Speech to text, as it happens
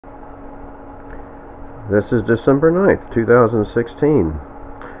This is December 9th, 2016,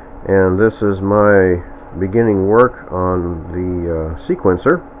 and this is my beginning work on the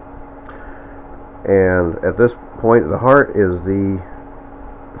sequencer. And at this point, the heart is the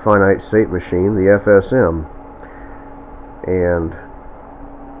finite state machine, the FSM. And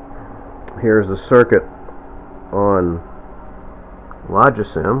here's the circuit on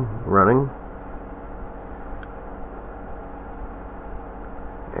LogicSim running.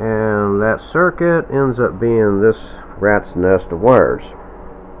 And that circuit ends up being this rat's nest of wires.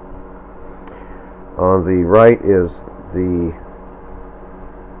 On the right is the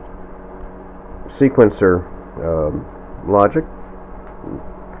sequencer logic,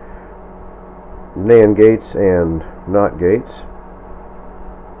 NAND gates and NOT gates.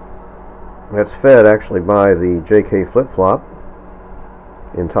 That's fed actually by the JK flip-flop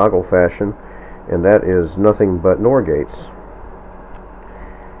in toggle fashion, and that is nothing but NOR gates.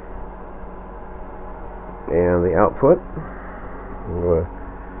 And the output,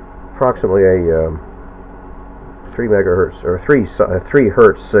 approximately a 3 megahertz or 3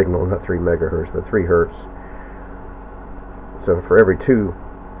 hertz signal, not 3 megahertz, but 3 hertz. So for every 2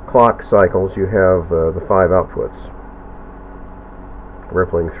 clock cycles, you have the 5 outputs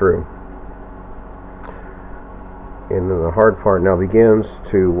rippling through. And then the hard part now begins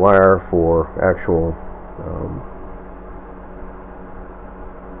to wire for actual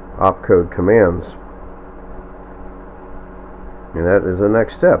opcode commands. And that is the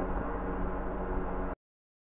next step.